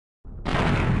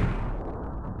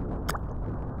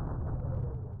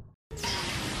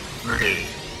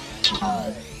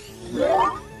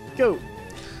Go.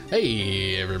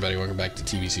 Hey everybody, welcome back to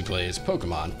TBC Plays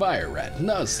Pokemon FireRed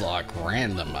Nuzlocke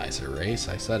Randomizer Race.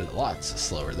 I said it lots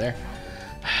slower there.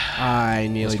 I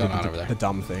nearly did over there? the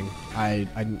dumb thing. I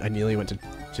nearly went to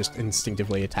just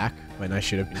instinctively attack when I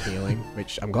should have been healing,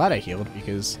 which I'm glad I healed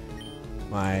because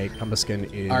my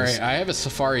Cumbuskin is... Alright, I have a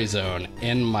Safari Zone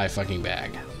in my fucking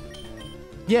bag.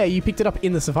 Yeah, you picked it up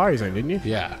in the Safari Zone, didn't you?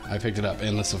 Yeah, I picked it up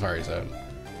in the Safari Zone.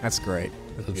 That's great.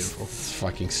 That's beautiful. It's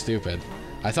fucking stupid.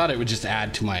 I thought it would just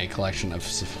add to my collection of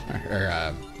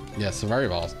Safari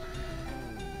Balls.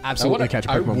 Absolutely catch a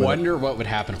Pokemon with it. I wonder what would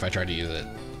happen if I tried to use it.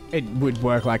 It would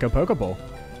work like a Pokeball.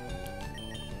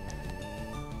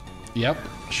 Yep,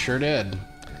 sure did.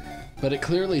 But it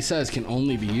clearly says can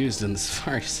only be used in the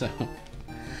Safari Zone.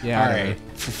 Yeah. Alright,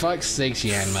 for fuck's sakes,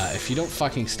 Yanma, if you don't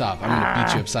fucking stop, I'm gonna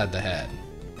beat you upside the head.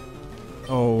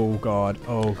 Oh god,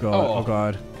 oh god, oh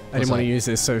god. I didn't want to use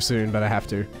this so soon, but I have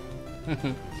to.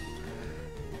 I'm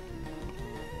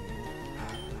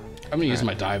gonna use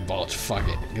my dive ball, fuck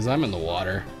it, because I'm in the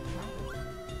water.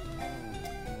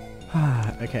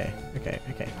 Okay.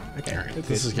 Alright,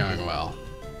 this is going well.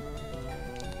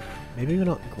 Maybe we're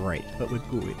not great, but we're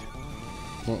good.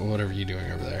 What are you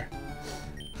doing over there?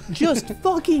 Just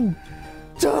fucking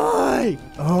die!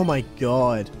 Oh my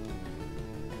god.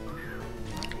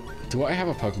 Do I have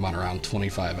a Pokemon around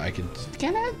 25?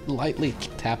 Can I lightly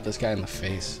tap this guy in the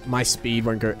face? My speed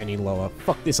won't go any lower.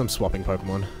 Fuck this, I'm swapping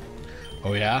Pokemon.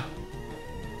 Oh yeah?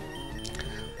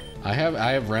 I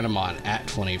have Renamon at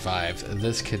 25.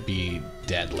 This could be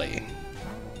deadly.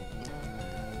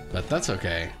 But that's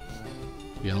okay.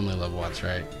 You only live once,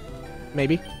 right?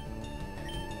 Maybe.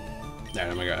 Alright, I'm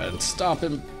gonna go ahead and stomp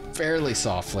him fairly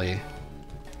softly.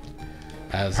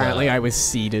 Apparently I was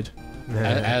seeded.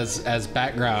 As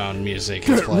background music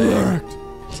is playing.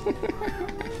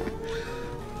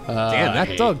 Damn,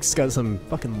 that dog's got some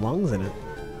fucking lungs in it.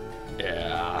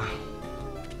 Yeah.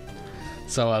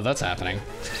 So that's happening.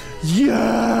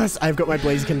 Yes! I've got my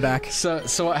Blaziken back. So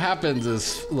what happens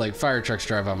is, like, fire trucks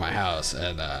drive on my house,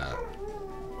 and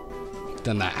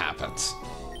then that happens.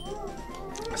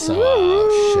 So,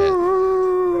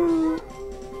 oh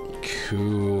shit.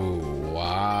 Kuwaga.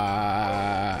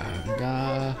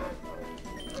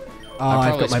 Oh,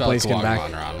 I've got my Blaziken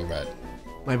back. Wrong, but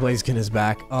my Blaziken is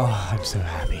back. Oh, I'm so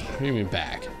happy. what do you mean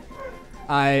back?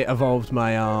 I evolved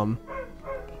my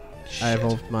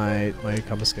my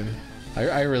Cumbuskin.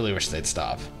 I really wish they'd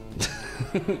stop.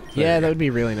 Yeah, that would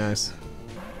be really nice.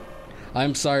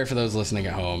 I'm sorry for those listening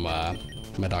at home.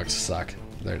 My dogs suck.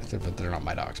 They're not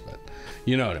my dogs, but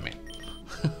you know what I mean.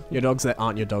 Your dogs that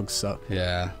aren't your dogs suck.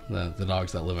 Yeah, the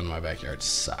dogs that live in my backyard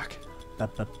suck.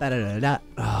 It's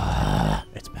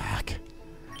back.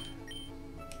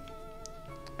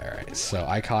 Alright, so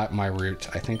I caught my route.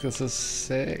 I think this is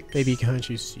 6. Baby, can't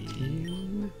you see?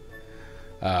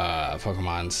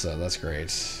 Pokemon, so that's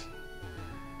great.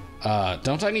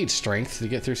 Don't I need strength to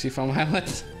get through Seafoam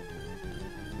Island?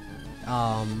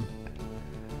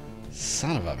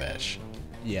 Son of a bitch.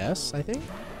 Yes, I think.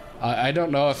 I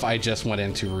don't know if I just went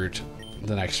into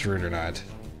the next route or not.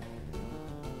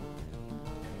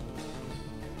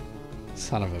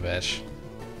 Son of a bitch.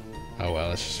 Oh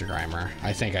well, it's just a Grimer.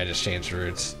 I think I just changed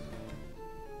routes.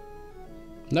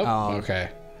 Nope. Okay.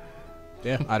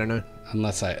 Yeah, I don't know.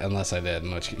 Unless I did.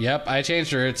 Yep, I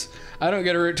changed routes. I don't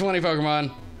get a Route 20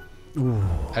 Pokemon. Ooh.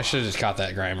 I should have just caught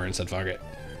that Grimer and said fuck it.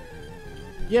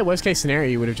 Yeah, worst case scenario,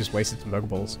 you would have just wasted some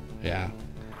Pokeballs. Yeah.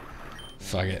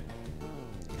 Fuck it.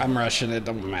 I'm rushing it,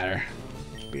 don't matter.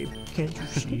 Baby, can't you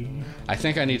see? I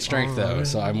think I need strength though,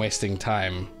 so I'm wasting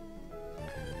time.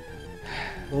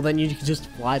 Well, then you can just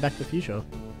fly back to the future.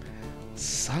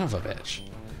 Son of a bitch.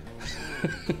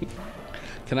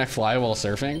 Can I fly while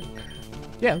surfing?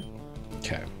 Yeah.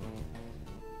 Okay.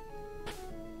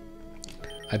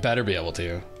 I better be able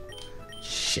to.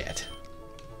 Shit.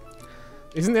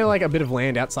 Isn't there like a bit of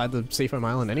land outside the Seafoam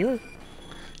Island anyway?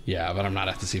 Yeah, but I'm not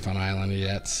at the Seafoam Island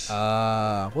yet.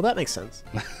 Well that makes sense.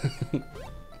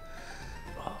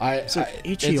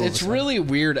 It's really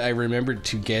weird. I remembered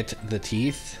to get the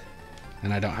teeth,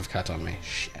 and I don't have cut on me.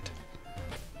 Shit.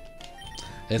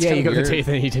 It's yeah, you got weird. the teeth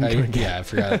and you didn't go and get. Yeah, I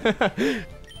forgot.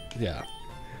 Yeah.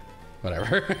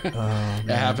 Whatever. It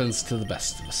happens to the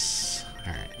best of us.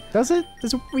 Alright. Does it?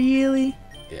 Does it really?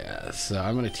 Yeah, so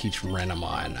I'm gonna teach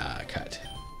Renamon cut.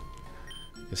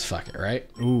 Just fuck it, right?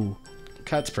 Ooh.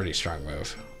 Cut's pretty strong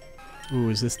move. Ooh,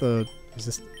 is this... No,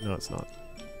 it's not.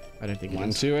 I don't think it is.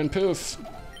 1, 2, and poof.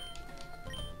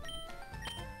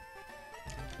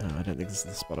 Oh, I don't think this is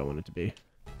the spot I want it to be.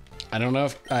 I don't know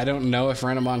if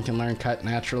Renamon can learn cut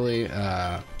naturally in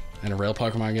a real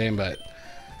Pokemon game, but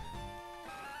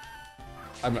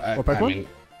I Pokemon?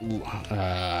 mean,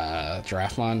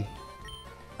 Giraffemon.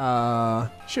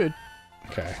 Should.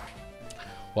 Okay.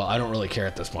 Well, I don't really care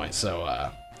at this point, so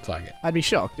fuck it. I'd be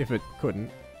shocked if it couldn't.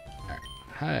 All right.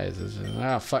 Hi.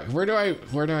 Oh fuck. Where do I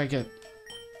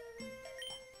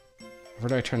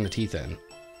turn the teeth in?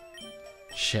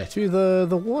 Shit. To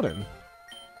the warden.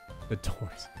 The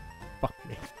doors. Fuck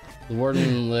me. The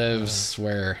warden lives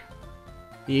where?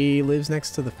 He lives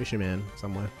next to the fisherman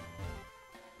somewhere.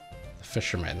 The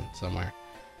fisherman somewhere.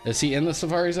 Is he in the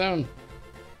Safari Zone?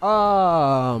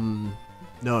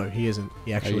 No, he isn't.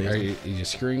 He actually Are isn't. you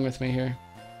screwing with me here?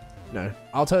 No.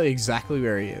 I'll tell you exactly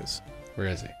where he is. Where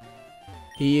is he?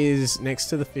 He is next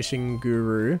to the fishing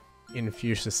guru in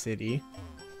Fuchsia City.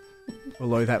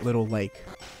 Below that little lake.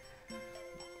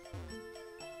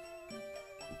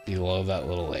 Below that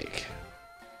little lake.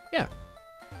 Yeah.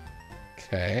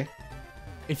 Okay.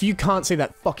 If you can't see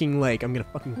that fucking lake, I'm gonna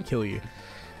fucking kill you.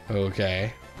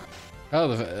 Okay.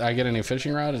 Oh, I get a new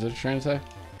fishing rod? Is that what you're trying to say?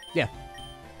 Yeah.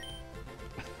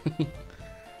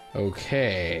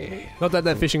 Okay. Not that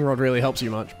that fishing rod really helps you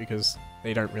much, because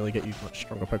they don't really get you much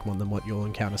stronger Pokemon than what you'll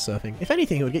encounter surfing. If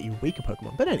anything, it would get you weaker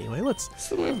Pokemon. But anyway, let's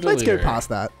go past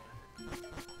that.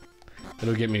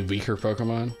 It'll get me weaker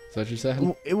Pokemon? Is that what you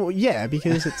said? Yeah,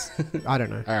 because it's... I don't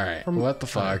know. Alright, what the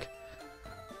fuck?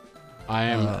 I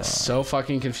am so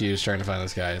fucking confused trying to find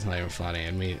this guy. It's not even funny.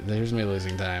 And there's me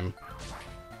losing time.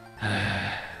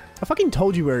 I fucking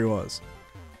told you where he was.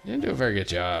 You didn't do a very good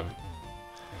job.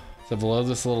 So below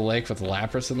this little lake with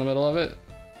Lapras in the middle of it?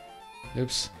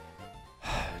 Oops.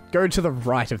 Go to the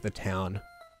right of the town.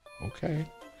 Okay.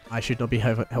 I should not be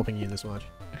helping you this much.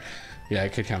 Yeah, I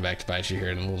could come back to bite you here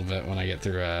in a little bit when I get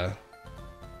through,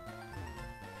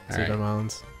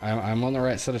 Islands. I'm on the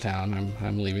right side of town.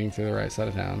 I'm leaving through the right side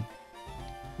of town.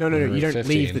 No, you don't 15.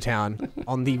 leave the town.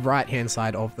 On the right-hand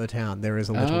side of the town, there is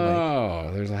a little lake.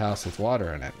 Oh, there's a house with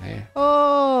water in it. Hey.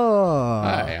 Oh!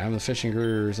 Hi, I'm the fishing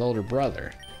guru's older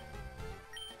brother.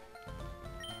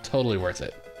 Totally worth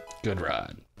it. Good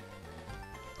rod.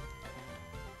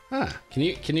 Huh. Can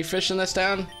you fish in this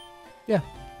town? Yeah.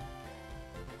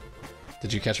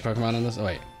 Did you catch a Pokemon in this? Oh,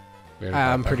 wait.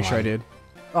 I'm pretty sure I did.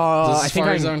 Oh, Does I think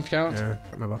Safari Zone count? I can't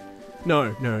remember.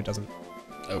 No, it doesn't.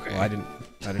 Okay. Well, I didn't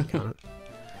count it.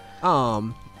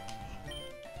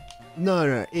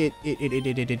 No, it.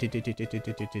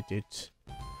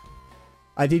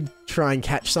 I did try and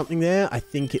catch something there. I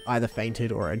think it either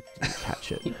fainted or I didn't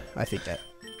catch it. I think that.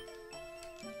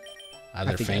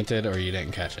 Either fainted or you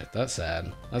didn't catch it. That's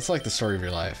sad. That's like the story of your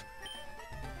life.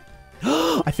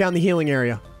 I found the healing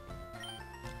area.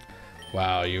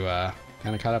 Wow, you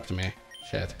kind of caught up to me.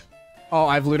 Shit. Oh,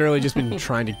 I've literally just been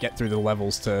trying to get through the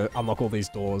levels to unlock all these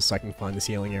doors so I can find this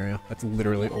healing area. That's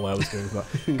literally all I was doing.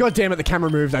 God damn it, the camera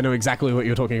moved. I know exactly what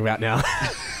you're talking about now.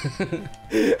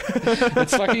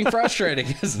 It's fucking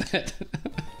frustrating, isn't it?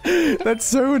 That's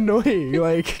so annoying.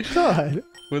 Like, God.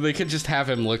 Well, they could just have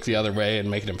him look the other way and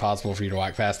make it impossible for you to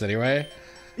walk past anyway.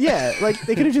 Yeah, like,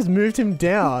 they could have just moved him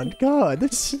down. God,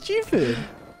 that's stupid.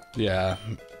 Yeah.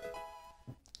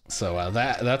 So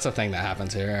that's a thing that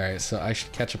happens here. All right, so I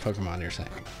should catch a Pokemon, you're saying,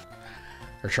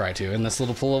 or try to in this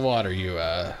little pool of water. You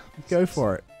go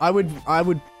for it. I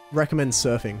would recommend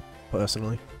surfing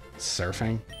personally.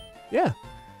 Surfing? Yeah,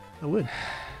 I would.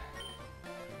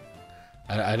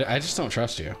 I just don't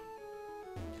trust you.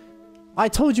 I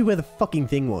told you where the fucking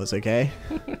thing was, okay?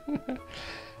 I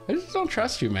just don't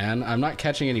trust you, man. I'm not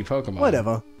catching any Pokemon.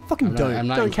 Whatever. Fucking don't. I'm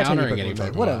not don't catch encountering any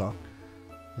Pokemon. Whatever. What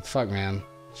the fuck, man?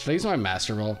 Should I use my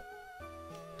Master Ball?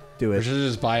 Do it. Or should I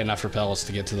just buy enough repels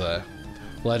to get to the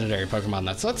legendary Pokemon?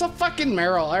 That's a fucking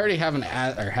Marill. I already have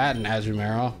had an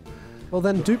Azumarill. Well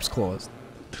then, Dupe's Claws.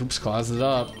 Dupe's Claws it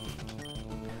up.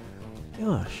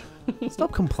 Gosh.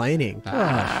 Stop complaining.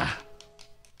 Gosh.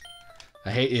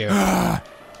 I hate you.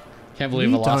 Can't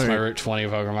believe I lost my Route 20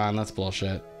 Pokemon. That's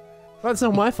bullshit. That's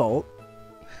not my fault.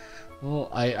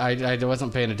 Well, I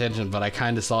wasn't paying attention, but I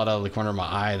kind of saw it out of the corner of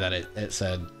my eye that it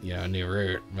said, you know, new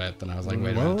route. But then I was like,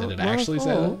 wait a minute, did it actually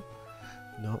say that?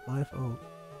 Not my fault.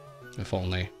 If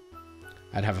only.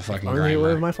 I'd have a fucking Only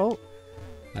grammar. it were my fault.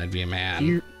 I'd be a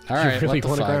man. All right, you really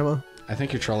want a grammar? I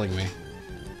think you're trolling me.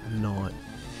 I'm not.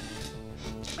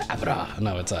 Abra.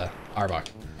 No, it's a Arbok.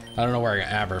 I don't know where I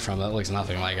got Abra from. That looks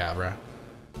nothing like Abra.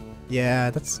 Yeah,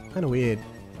 that's kind of weird.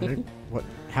 I don't, what?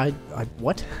 How?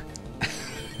 What?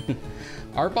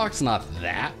 Arbok's not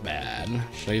that bad.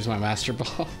 Should I use my Master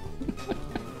Ball?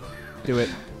 Do it.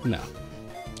 No.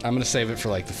 I'm gonna save it for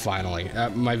like the final,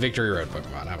 my Victory Road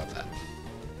Pokemon. How about that?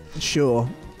 Sure.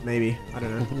 Maybe. I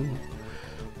don't know.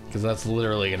 Because that's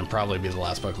literally gonna probably be the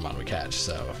last Pokemon we catch,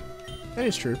 so. That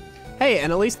is true. Hey,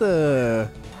 and at least the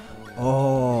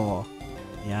Oh.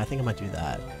 Yeah, I think I might do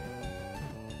that.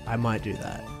 I might do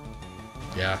that.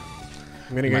 Yeah.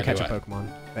 I'm gonna go catch a Pokemon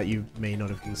that you may not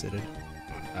have considered.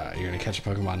 You're gonna catch a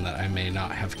Pokemon that I may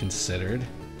not have considered.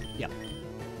 Yep.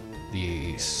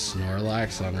 The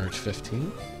Snorlax on Route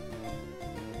 15.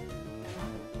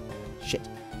 Shit,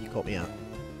 you caught me out.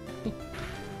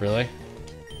 Really?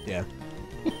 Yeah.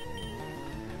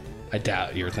 I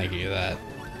doubt you were thinking of that.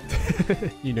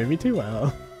 You know me too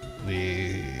well.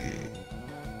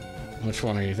 Which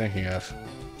one are you thinking of?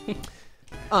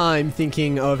 I'm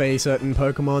thinking of a certain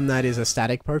Pokemon that is a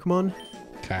static Pokemon.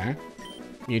 Okay.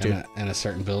 Mewtwo. In a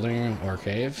certain building or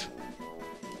cave?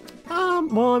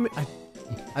 Well,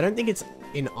 I don't think it's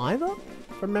in either,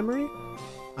 from memory.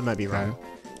 I might be wrong.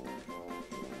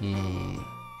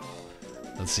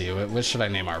 Let's see, what should I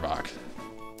name Arbok?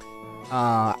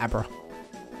 Abra.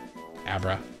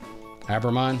 Abra.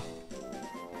 Abramon?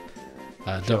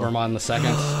 Dobermon the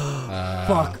second?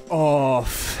 Fuck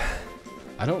off.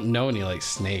 I don't know any, like,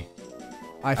 snake.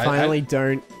 I finally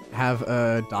don't have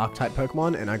a dark type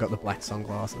Pokemon, and I got the black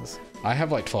sunglasses. I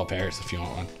have, like, 12 pairs if you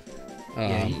want one.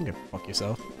 Yeah, you can go fuck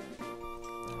yourself.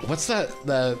 What's that,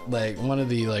 like, one of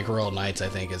the, like, Royal Knights, I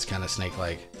think, is kind of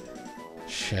snake-like.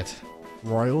 Shit.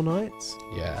 Royal Knights?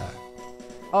 Yeah.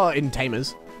 Oh, in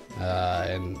Tamers.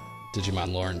 And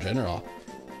Digimon lore in general.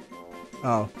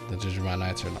 Oh. The Digimon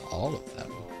Knights are in all of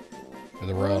them. Or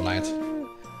the Royal Knights.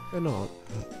 They're not.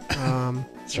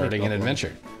 Starting an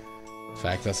adventure. In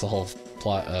fact, that's the whole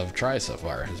plot of Tri so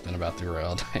far, has been about the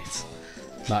Royal Knights.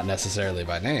 Not necessarily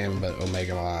by name, but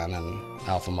Omegamon and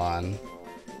Alphamon,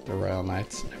 the Royal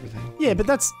Knights and everything. Yeah, but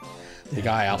that's... The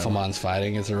guy Alphamon's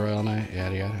fighting is a Royal Knight,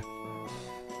 yada yada.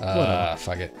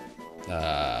 Fuck it.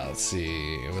 Let's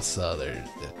see, what's the other?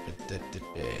 This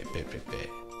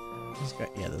guy,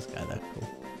 yeah, this guy there,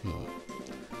 cool.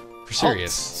 For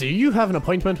serious. So you have an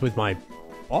appointment with my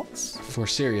boss? For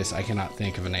serious, I cannot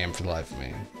think of a name for the life of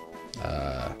me.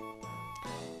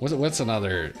 What's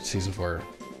another season 4?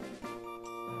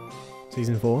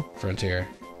 Season 4? Frontier.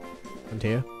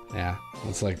 Frontier? Yeah,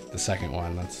 it's like the second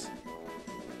one. That's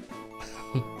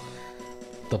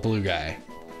the blue guy,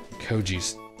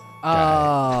 Koji's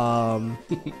guy.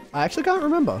 I actually can't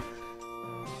remember.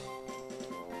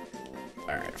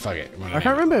 All right, fuck it. I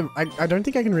can't remember. I don't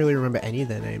think I can really remember any of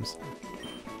their names.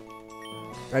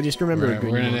 I just remember.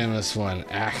 We're gonna name this one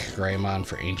Greymon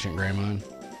for Ancient Greymon,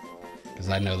 because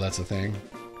I know that's a thing.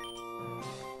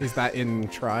 Is that in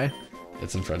Tri?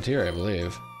 It's in Frontier, I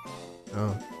believe.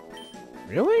 Oh.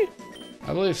 Really?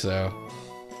 I believe so.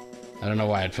 I don't know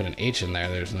why I'd put an H in there.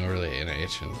 There's no really an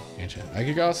H in Ancient. I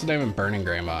could also name him Burning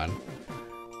Greymon.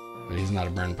 But he's not a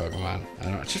burn Pokemon. I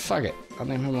don't know. Just fuck it. I'll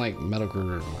name him like Metal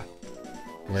Gururumon.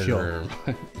 Sure.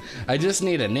 I just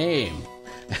need a name.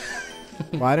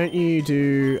 Why don't you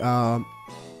do,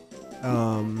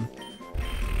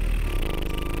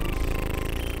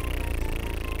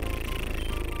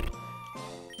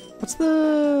 what's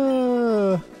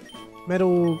the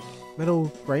Metal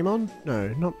Greymon? No,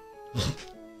 not...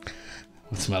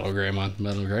 What's Metal Greymon?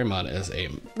 Metal Greymon is a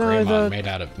Greymon made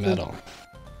out of metal.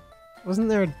 Wasn't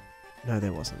there a... No,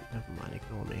 there wasn't. Never mind,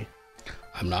 ignore me.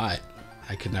 I'm not.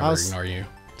 I could never ignore you.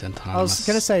 Dentonomous. I was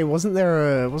gonna say, wasn't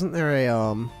there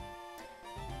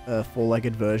a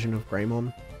four-legged version of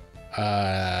Greymon?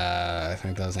 I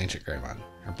think that was Ancient Greymon.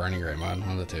 Or Burning Greymon,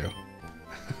 one of the two.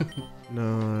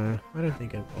 No, I don't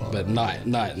think it was. But not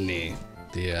in the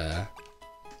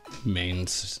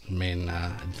main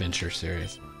adventure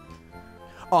series.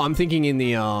 Oh, I'm thinking in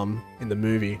the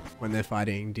movie when they're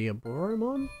fighting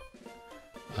Diaboromon.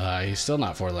 He's still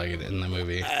not four-legged in the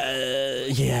movie.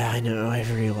 Yeah, I know.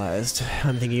 I've realized.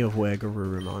 I'm thinking of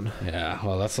Garurumon. Yeah,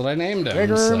 well, that's what I named him.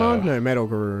 Garurumon? So. No, Metal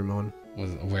Garurumon.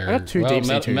 I got two deep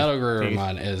sea Metal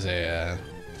Garurumon is a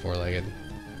four-legged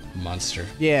monster.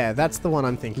 Yeah, that's the one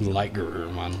I'm thinking. Like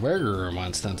Garurumon.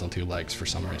 Garurumon stands on two legs for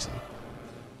some reason.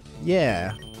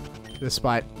 Yeah,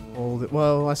 despite all the...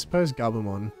 Well, I suppose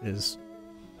Gabumon is...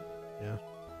 Yeah.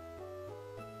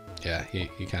 Yeah,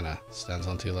 he kind of stands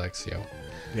on two legs, yo.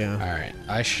 Yeah. Alright,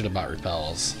 I should have bought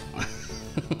repels.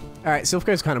 Alright,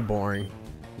 Silphco's kind of boring.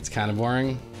 It's kind of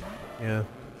boring? Yeah.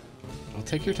 Well,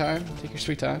 take your time. Take your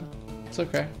sweet time. It's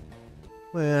okay.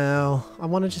 Well, I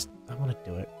want to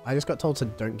do it. I just got told to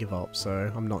don't give up,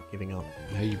 so I'm not giving up.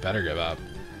 No, you better give up.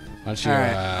 Why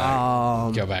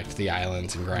don't you go back to the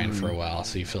islands and grind for a while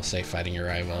so you feel safe fighting your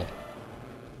rival?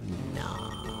 Nah.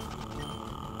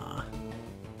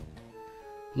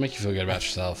 Make you feel good about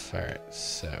yourself. Alright,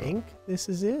 so... I think this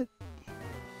is it.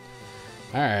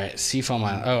 Alright, Seafoam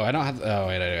Island. Oh, I don't have... Oh,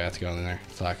 wait, I do have to go in there.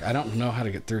 Fuck, I don't know how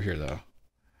to get through here, though.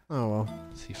 Oh, well.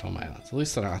 Seafoam Islands. At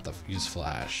least I don't have to use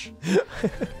Flash.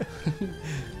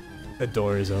 The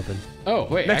door is open. Oh,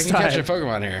 wait, I can catch a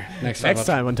Pokemon here. Next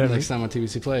time on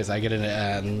TBC Plays. I get it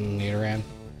at Nidoran.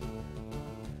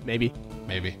 Maybe.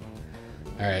 Maybe.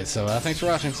 Alright, so thanks for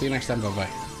watching. See you next time. Bye-bye.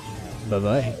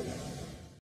 Bye-bye.